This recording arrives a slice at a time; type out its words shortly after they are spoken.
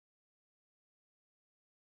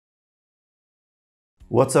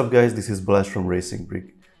What's up guys, this is Blaž from Racing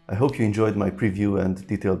Brick. I hope you enjoyed my preview and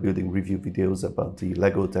detailed building review videos about the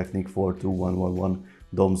LEGO Technic 42111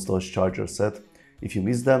 Domes Dodge Charger set. If you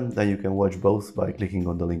missed them, then you can watch both by clicking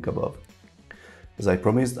on the link above. As I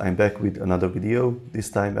promised, I'm back with another video. This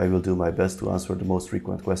time I will do my best to answer the most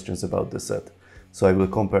frequent questions about the set. So I will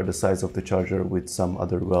compare the size of the charger with some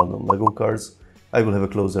other well-known LEGO cars. I will have a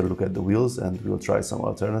closer look at the wheels and we'll try some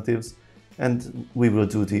alternatives. And we will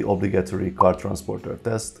do the obligatory car transporter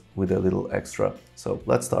test with a little extra. So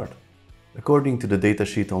let's start. According to the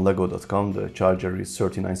datasheet on lego.com, the charger is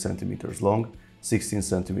 39 centimeters long, 16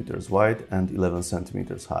 centimeters wide and 11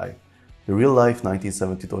 centimeters high. The real-life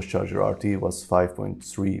 1970 Dodge Charger RT was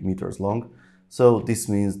 5.3 meters long, so this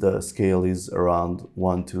means the scale is around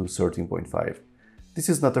 1 to 13.5. This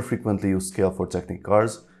is not a frequently used scale for Technic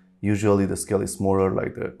cars. Usually the scale is smaller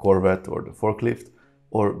like the Corvette or the forklift,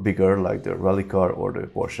 or bigger like the rally car or the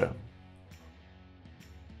Porsche.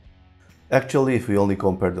 Actually, if we only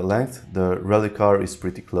compare the length, the rally car is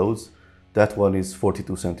pretty close. That one is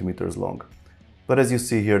 42 centimeters long. But as you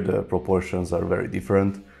see here, the proportions are very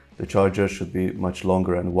different. The charger should be much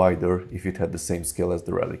longer and wider if it had the same scale as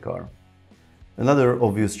the rally car. Another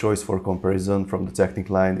obvious choice for comparison from the Technic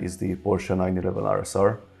line is the Porsche 911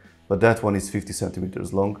 RSR, but that one is 50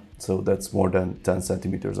 centimeters long, so that's more than 10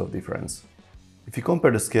 centimeters of difference. If you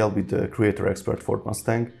compare the scale with the Creator Expert Ford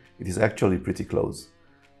Mustang, it is actually pretty close.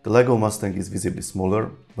 The LEGO Mustang is visibly smaller,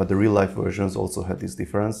 but the real-life versions also had this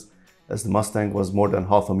difference, as the Mustang was more than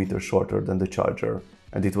half a meter shorter than the Charger,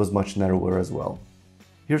 and it was much narrower as well.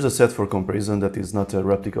 Here's a set for comparison that is not a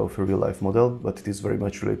replica of a real-life model, but it is very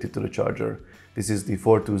much related to the Charger. This is the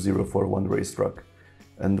 42041 race truck.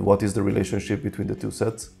 And what is the relationship between the two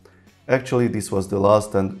sets? Actually, this was the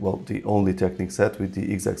last and, well, the only Technic set with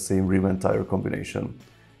the exact same rim and tire combination.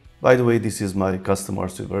 By the way, this is my custom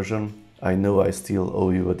RC version. I know I still owe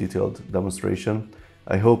you a detailed demonstration.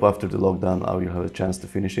 I hope after the lockdown I will have a chance to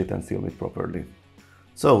finish it and film it properly.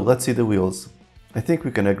 So, let's see the wheels. I think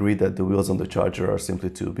we can agree that the wheels on the Charger are simply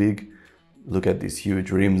too big. Look at these huge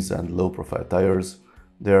rims and low-profile tires.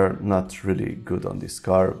 They're not really good on this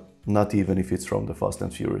car, not even if it's from the Fast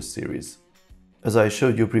and Furious series. As I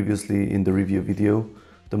showed you previously in the review video,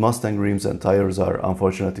 the Mustang rims and tires are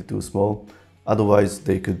unfortunately too small, otherwise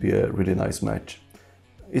they could be a really nice match.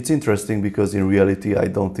 It's interesting because in reality I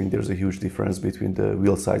don't think there's a huge difference between the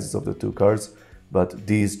wheel sizes of the two cars, but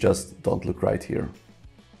these just don't look right here.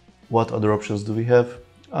 What other options do we have?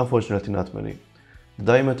 Unfortunately not many. The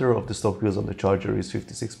diameter of the stock wheels on the Charger is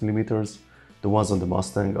 56 mm, the ones on the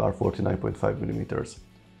Mustang are 49.5 mm.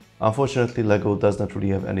 Unfortunately, LEGO does not really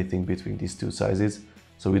have anything between these two sizes,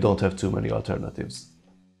 so we don't have too many alternatives.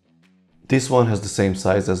 This one has the same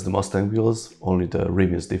size as the Mustang wheels, only the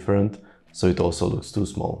rim is different, so it also looks too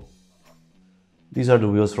small. These are the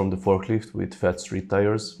wheels from the forklift with fat street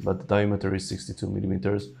tires, but the diameter is 62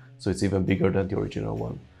 mm, so it's even bigger than the original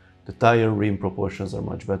one. The tire rim proportions are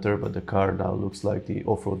much better, but the car now looks like the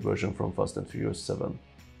off-road version from Fast and Furious 7.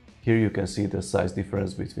 Here you can see the size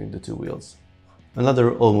difference between the two wheels.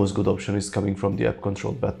 Another almost good option is coming from the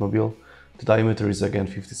app-controlled Batmobile. The diameter is again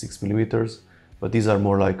 56 mm, but these are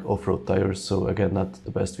more like off-road tires, so again not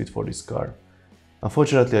the best fit for this car.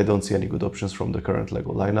 Unfortunately, I don't see any good options from the current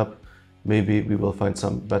LEGO lineup. Maybe we will find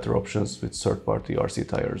some better options with third-party RC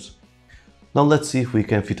tires. Now let's see if we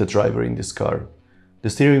can fit a driver in this car. The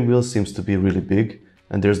steering wheel seems to be really big,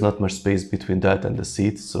 and there's not much space between that and the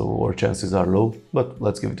seat, so our chances are low, but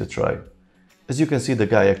let's give it a try. As you can see, the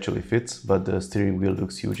guy actually fits, but the steering wheel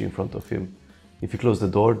looks huge in front of him. If you close the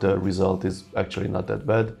door, the result is actually not that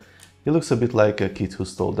bad. He looks a bit like a kid who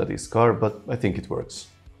stole daddy's car, but I think it works.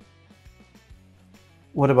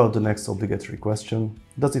 What about the next obligatory question?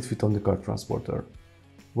 Does it fit on the car transporter?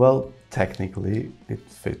 Well, technically it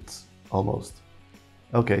fits, almost.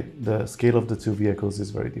 Okay, the scale of the two vehicles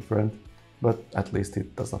is very different, but at least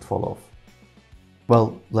it does not fall off.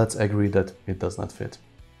 Well, let's agree that it does not fit.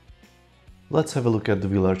 Let's have a look at the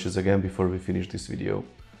wheel arches again before we finish this video.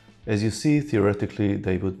 As you see, theoretically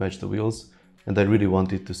they would match the wheels, and I really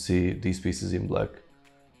wanted to see these pieces in black.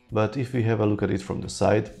 But if we have a look at it from the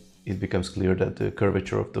side, it becomes clear that the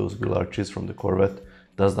curvature of those wheel arches from the Corvette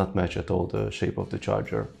does not match at all the shape of the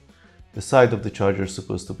Charger. The side of the Charger is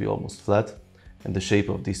supposed to be almost flat, and the shape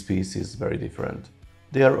of this piece is very different.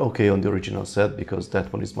 They are okay on the original set because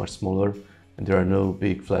that one is much smaller and there are no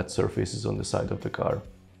big flat surfaces on the side of the car.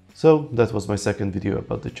 So that was my second video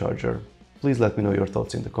about the Charger. Please let me know your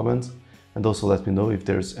thoughts in the comments, and also let me know if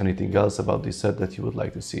there's anything else about this set that you would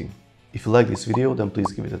like to see. If you like this video, then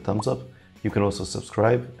please give it a thumbs up, You can also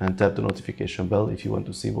subscribe and tap the notification bell if you want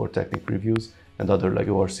to see more Technic reviews and other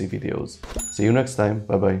LEGO RC videos. See you next time,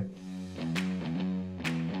 bye bye!